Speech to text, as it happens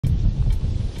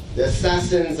The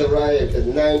assassins arrived at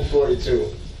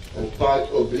 9:42 and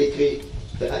parked obliquely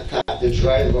to attack the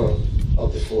driver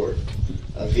of the Ford,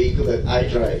 a vehicle that I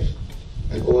drive,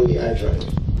 and only I drive.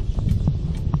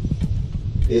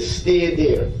 They stayed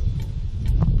there,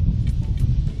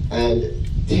 and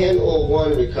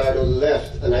 10:01 Ricardo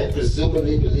left, and I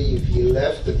presumably believe he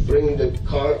left to bring the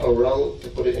car around to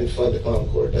put it in front of the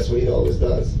Concord. That's what he always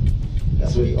does.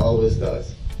 That's what he always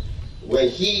does. When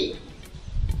he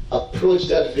approached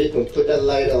that vehicle and put that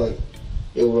light on,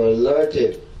 they were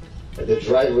alerted that the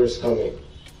driver is coming.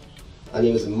 And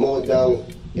he was mowed down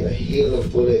in a hail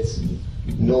of bullets.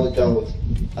 No doubt,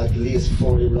 at least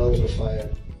 40 rounds were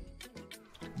fired.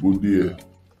 Good day,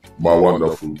 my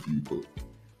wonderful people.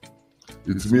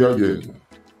 It's me again,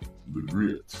 the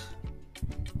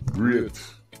great,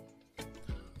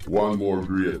 one more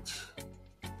great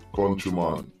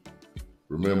countryman.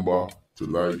 Remember to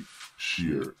like,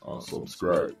 share, and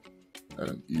subscribe,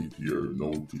 and hit your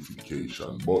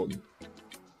notification button.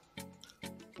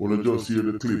 Wanna just hear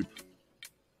the clip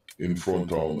in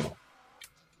front of now.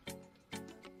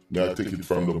 May I take it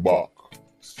from the back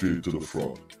straight to the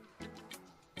front.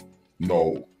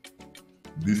 Now,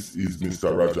 this is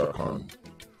Mr. Raja Khan,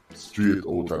 straight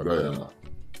out of Guyana.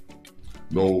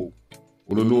 Now,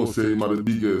 wanna know say him are the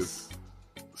biggest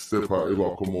stepper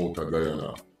ever come out of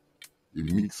Guyana. He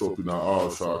mix up in all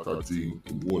sort of thing.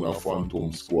 He own a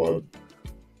phantom squad.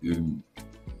 He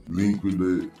link with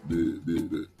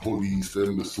the police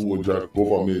and the soldier,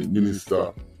 government,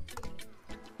 minister.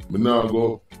 Me now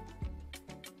go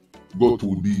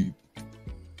too deep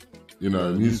in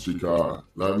history car.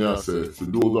 Like me I said, for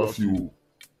those of you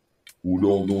who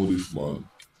don't know this man,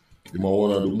 he's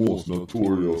one of the most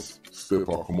notorious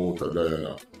stepper come out of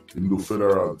Guyana. In the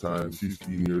federal time,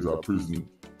 15 years of prison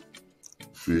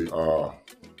for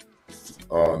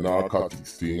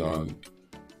narcotics thing and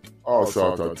all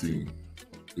sort of thing.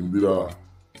 He did a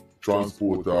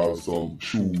transport of some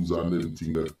shoes and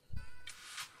everything there.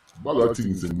 But that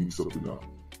things they mix up in that.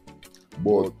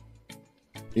 But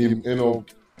him end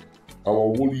up our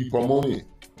whole heap of money.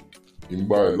 Him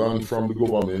buy land from the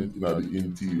government in the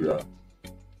interior.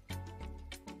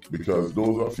 Because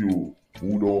those of you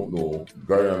who don't know,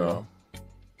 Guyana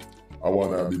are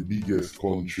one of the biggest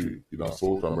country in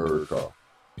South America.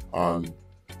 And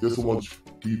guess how much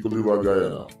people live in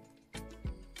Guyana?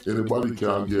 Anybody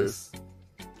can guess?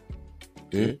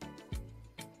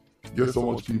 Guess how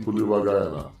much people live in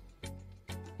Guyana?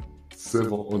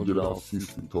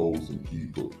 750,000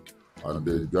 people. And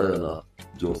then Guyana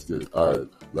just get high.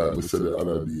 Like we said the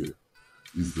other day,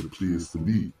 is the place to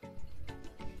be.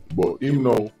 But him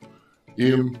now,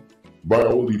 him buy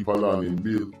all the land, him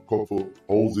build couple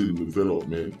housing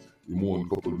development, him own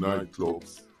couple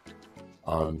nightclubs,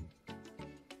 and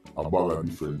a bag of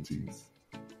different things.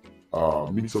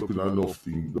 Mix up in enough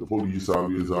things. The police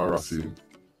always harass him.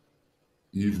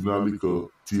 Even a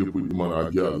little tape with him and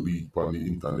a girl leak on the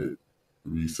internet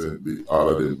recently, all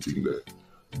of them things there.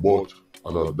 But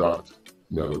another that,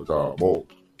 me I go talk about.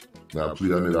 May I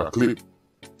play another clip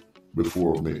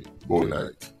before me go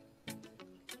night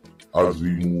as we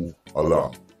move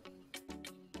along.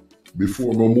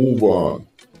 Before me move on,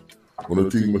 one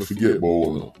thing me forget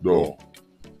about though.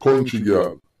 Country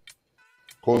girl,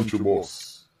 country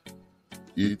boss,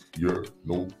 hit your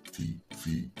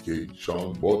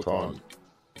notification button.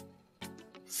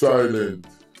 Silent,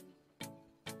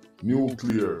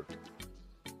 nuclear,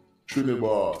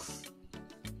 Trinibas,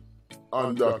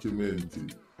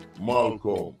 undocumented,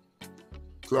 Malcolm,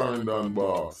 Clarendon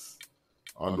Boss,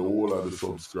 and the whole of the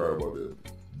subscriber them.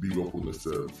 Big up on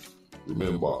yourself.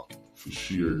 Remember to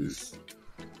share this.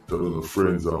 Tell your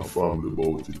friends and family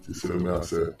about it. You see what I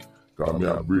say? Because me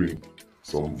I bring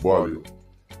some value.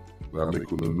 And I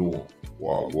make you know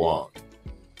what I want.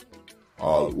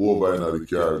 All over in the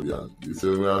Caribbean. You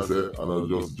see what I say? And not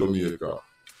just Jamaica.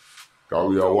 Because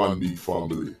we are one big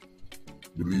family.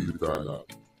 Believe it or not.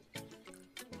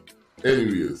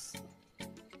 Anyways,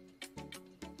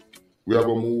 we are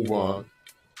going to move on.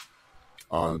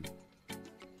 And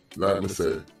like I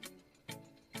said,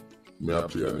 me I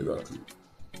play another clip.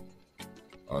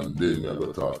 And then me I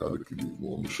go talk at the clip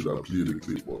more. I should have played the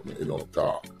clip, but me end up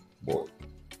talk. But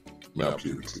me I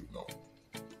play the clip now.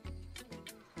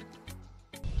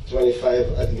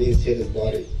 25 at least hit his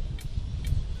body.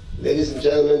 Ladies and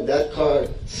gentlemen, that car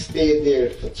stayed there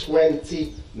for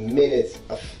 20 minutes.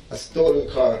 A stolen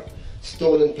car,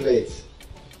 stolen plates,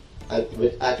 and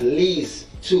with at least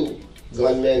 2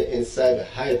 gunmen inside with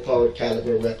high-powered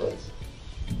caliber weapons.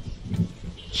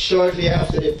 Shortly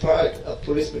after they parked, a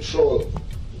police patrol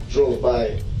drove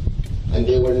by, and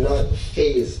they were not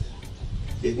fazed.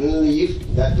 They didn't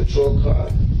leave that patrol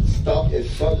car, stopped in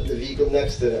front of the vehicle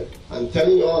next to them. I'm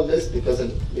telling you all this because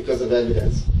of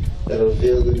evidence that are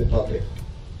revealed in the public.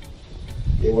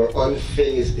 They were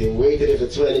unfazed. They waited for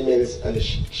 20 minutes and they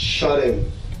shot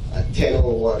him at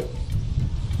 10:01.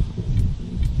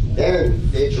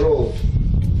 Then they drove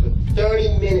for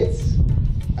 30 minutes.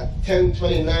 At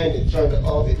 10:29, they turned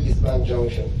off at East Bank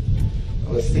Junction.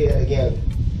 I'm going to say that again.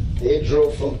 They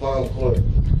drove from Palm Court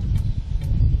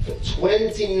for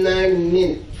 29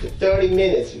 minutes, for 30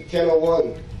 minutes, from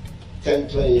 10:01,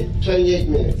 10:20, 28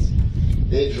 minutes.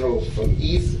 They drove from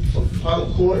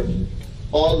Palm Court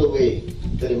all the way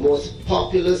to the most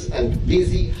populous and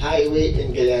busy highway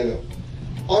in Guyana,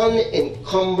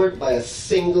 unencumbered by a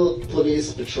single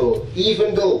police patrol,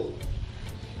 even though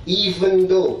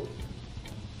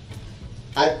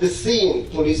at the scene,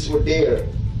 police were there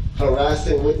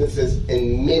harassing witnesses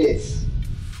in minutes.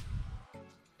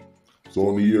 So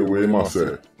on the year where he must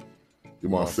say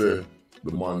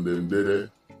the man them there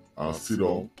and sit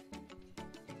down,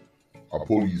 a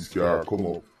police car come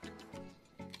up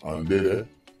and there,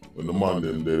 when the man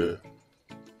them there,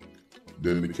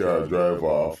 then the car drive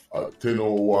off at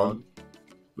 10:01,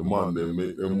 the man them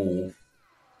make them move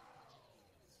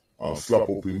and slap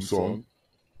up him son.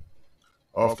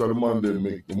 After the man then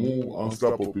make the move and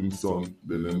slap up him son,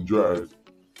 then them drive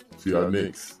for your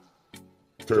next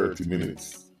 30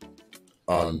 minutes.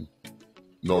 And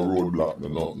no roadblock, no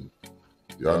nothing.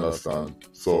 You understand?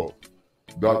 So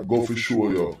that go for show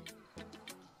you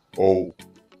how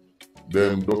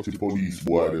them dirty police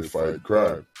boy they fight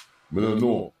crime. I don't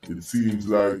know. It seems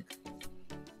like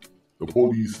the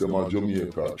police them at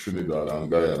Jamaica, Trinidad and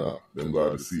Guyana, them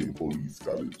got the same police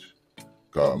college.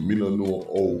 Cause me don't know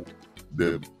how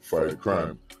them fight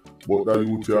crime. But that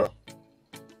youth here,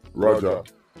 Roger,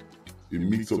 he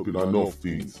mix up in enough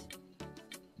things.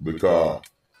 Because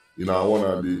in one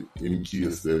of the in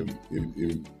case them him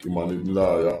and him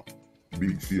lawyer,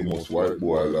 big famous white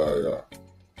boy lawyer,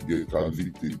 get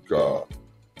convicted cause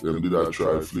them did a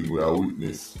try fling with a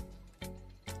witness.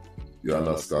 You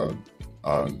understand?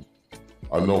 And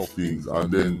enough things.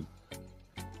 And then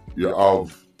you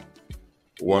have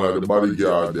one of the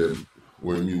bodyguard them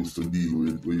when we used to deal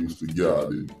with, we used to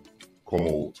guard him, come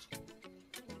out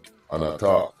and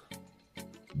attack.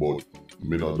 But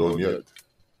me not done yet.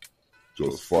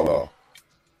 Just follow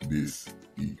this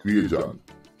equation.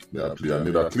 May I play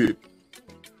another clip.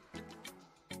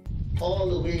 All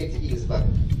the way to East Bank.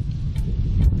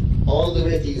 All the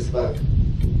way to East Bank.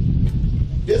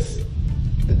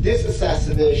 This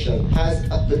assassination has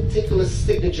a particular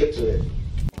signature to it,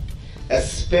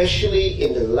 especially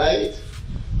in the light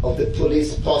of the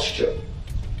police posture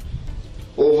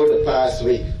over the past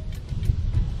week.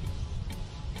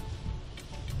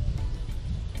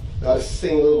 Not a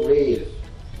single raid,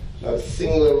 not a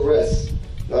single arrest,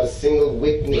 not a single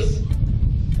witness,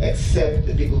 except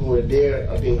the people who were there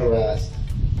are being harassed.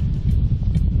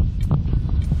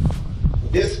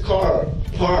 This car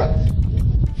parked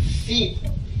feet,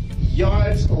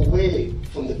 yards away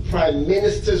from the Prime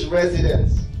Minister's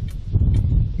residence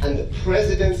and the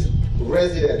President's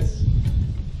residence.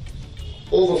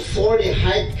 Over 40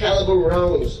 high caliber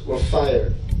rounds were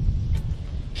fired,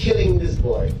 killing this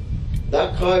boy.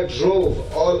 That car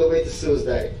drove all the way to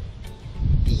suicide.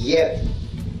 Yet,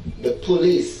 the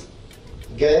police,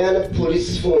 Guyana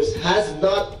Police Force, has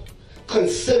not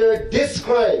considered this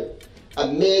crime a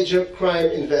major crime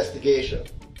investigation.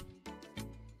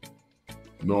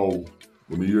 Now,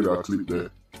 when you hear that clip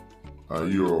there,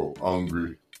 and you're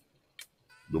angry,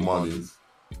 the man is,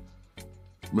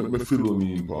 make me feel on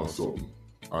him on something.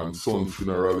 And son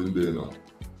funeral in there now.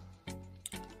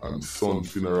 And son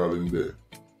funeral in there.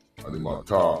 And him a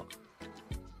talk.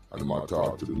 And him a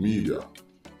talk to the media.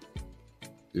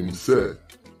 Him say,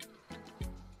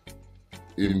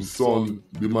 him son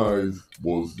demise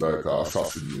was like an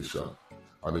assassination.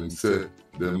 And him say,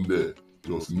 them there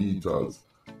just meters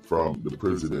from the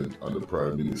president and the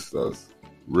prime minister's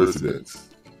residence.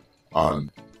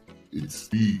 And it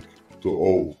speak to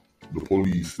how the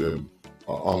police them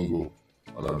are angle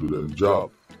and I do them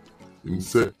job. Him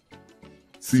say,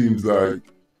 seems like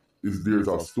there's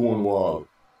a stone wall.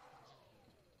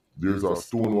 There's a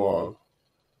stone wall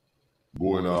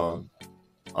going on,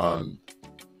 and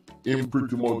him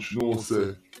pretty much know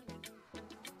say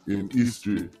in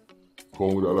history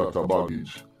come with a lot of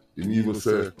baggage. Him even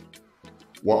say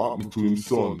what happened to his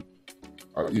son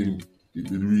and him it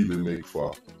did really make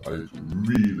for, and it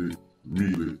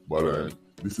really bother him.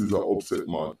 This is an upset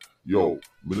man. Yo,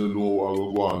 me don't know what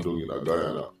will go on down in a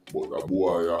Guyana, but that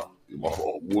boy he have a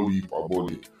whole heap of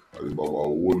money, and he have a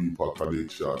whole heap of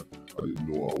connection, and he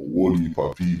know a whole heap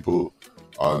of people,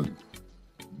 and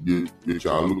you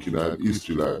can look in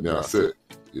history like me I said.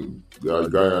 If the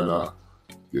Guyana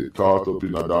get caught up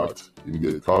in that, him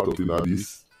get caught up in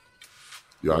this.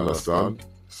 You understand?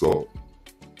 So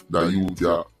that youth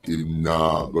him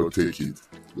nah go take it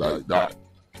like that.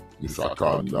 Mr.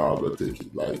 Khan nah go take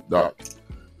it like that.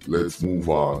 Let's move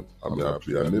on. I mean I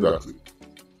play another clip.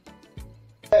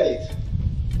 Right.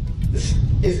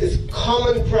 It's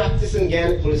common practice in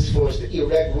Guyana Police Force to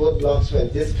erect roadblocks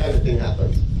when this kind of thing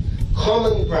happens.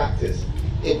 Common practice.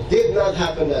 It did not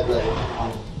happen that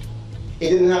night. It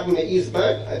didn't happen in the East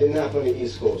Bank. It didn't happen on the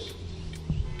East Coast.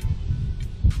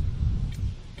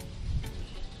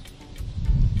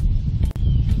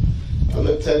 I'm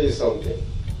going to tell you something.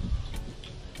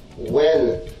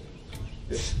 When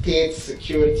the state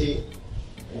security,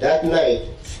 that night,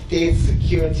 state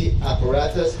security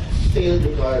apparatus failed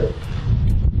Ricardo.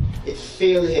 It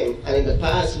failed him, and in the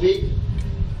past week,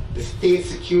 the state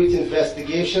security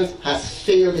investigations has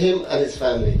failed him and his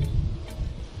family.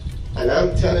 And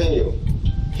I'm telling you,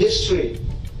 history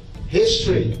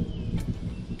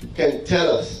can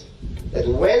tell us that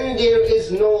when there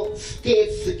is no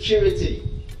state security,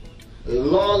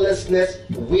 lawlessness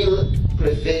will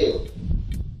prevail.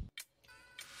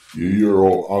 You hear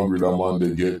how angry that man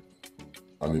they get,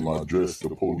 and him address the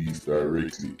police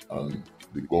directly and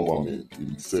the government.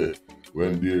 Him say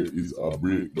when there is a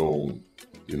breakdown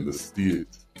in the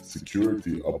state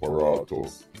security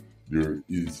apparatus, there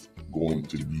is going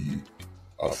to be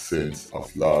a sense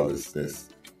of lawlessness.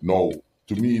 Now,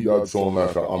 to me that sounds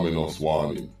like an ominous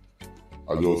warning.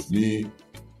 I just me,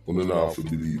 I don't have to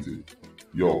believe it.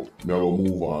 Yo, me I go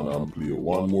move on and play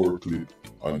one more clip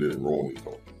and then round it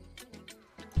up.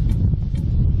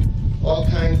 All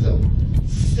kinds of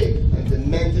sick and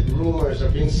demented rumors are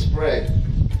being spread.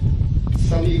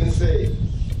 Some even say,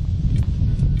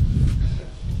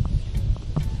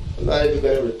 I'm not even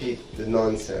going to repeat the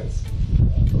nonsense.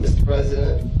 But Mr.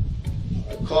 President,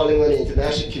 I'm calling on the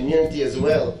international community as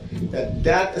well,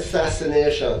 that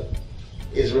assassination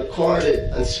is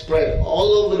recorded and spread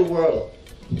all over the world,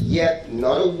 yet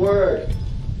not a word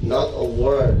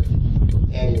from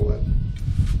anyone,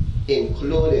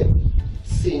 including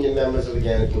senior members of the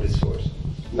Guyana Police Force.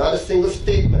 Not a single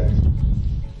statement.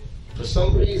 For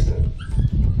some reason,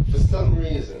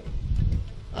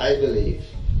 I believe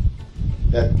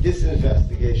that this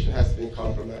investigation has been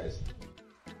compromised.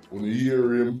 When you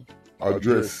hear him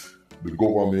address the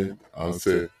government and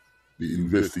say the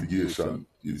investigation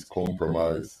is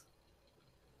compromised,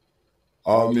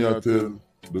 all me I tell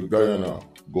the Guyana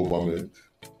government,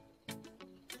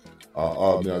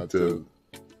 all me I tell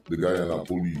the Guyana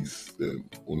police, them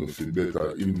on the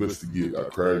better investigate a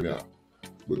crime here,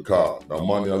 because the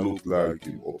man here look like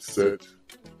him upset.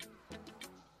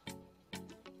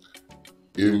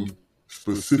 Him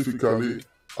specifically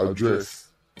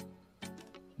address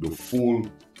the full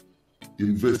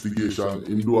investigation,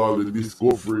 him do all the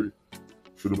discovery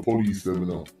for the police them, you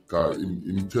know, because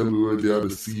him tell me where they are the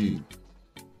scene,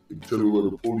 him tell me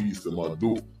what the police them are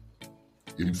do.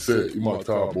 Him say he might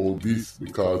talk about this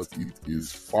because it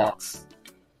is facts.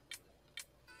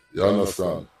 You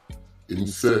understand? Him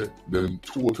say them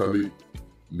totally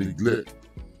neglect.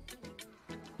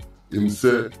 Him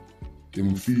say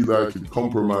him feel like it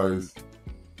compromised,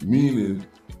 meaning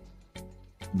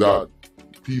that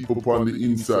people on the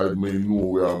inside may know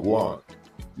where I'm going.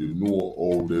 You know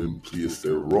how them place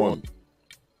they run.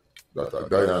 That a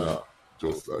Guyana,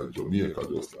 just like Jamaica,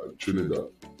 just like Trinidad.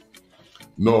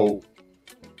 Now,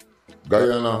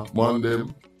 Guyana, man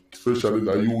them, especially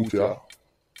the youth here,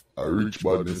 a rich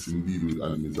badness indeed with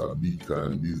enemies, a big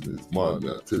time business. Man,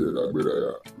 I tell you that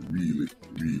brother here,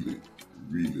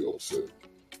 really upset.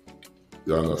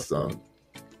 You understand?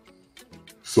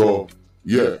 So,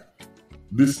 yeah,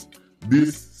 this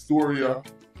story here,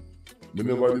 me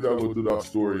never did go do that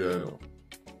story here, you know.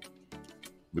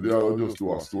 Me did just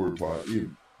do a story for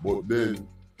him. But then,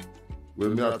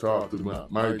 when me I talk to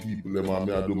my people, them, and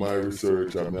me I do my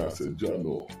research, and me I say, John,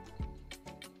 no,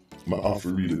 I have to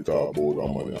really talk about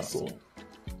that money and so on.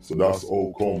 So that's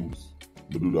how comes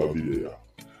me do that video here.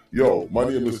 Yo, my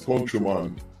name is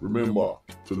Countryman. Remember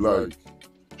to like,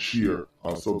 share,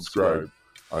 and subscribe,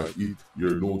 and hit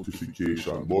your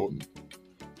notification button.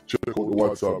 Check out the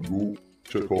WhatsApp group,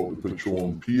 check out the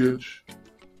Patreon page,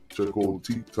 check out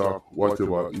TikTok,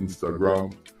 whatever,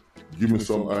 Instagram. Give me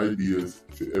some ideas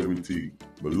for everything.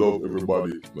 I love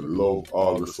everybody. I love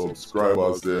all the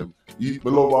subscribers them. I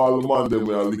love all the man them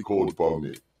when I lick out for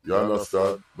me. You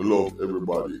understand? I love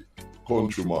everybody.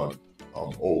 Countryman, I'm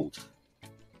out.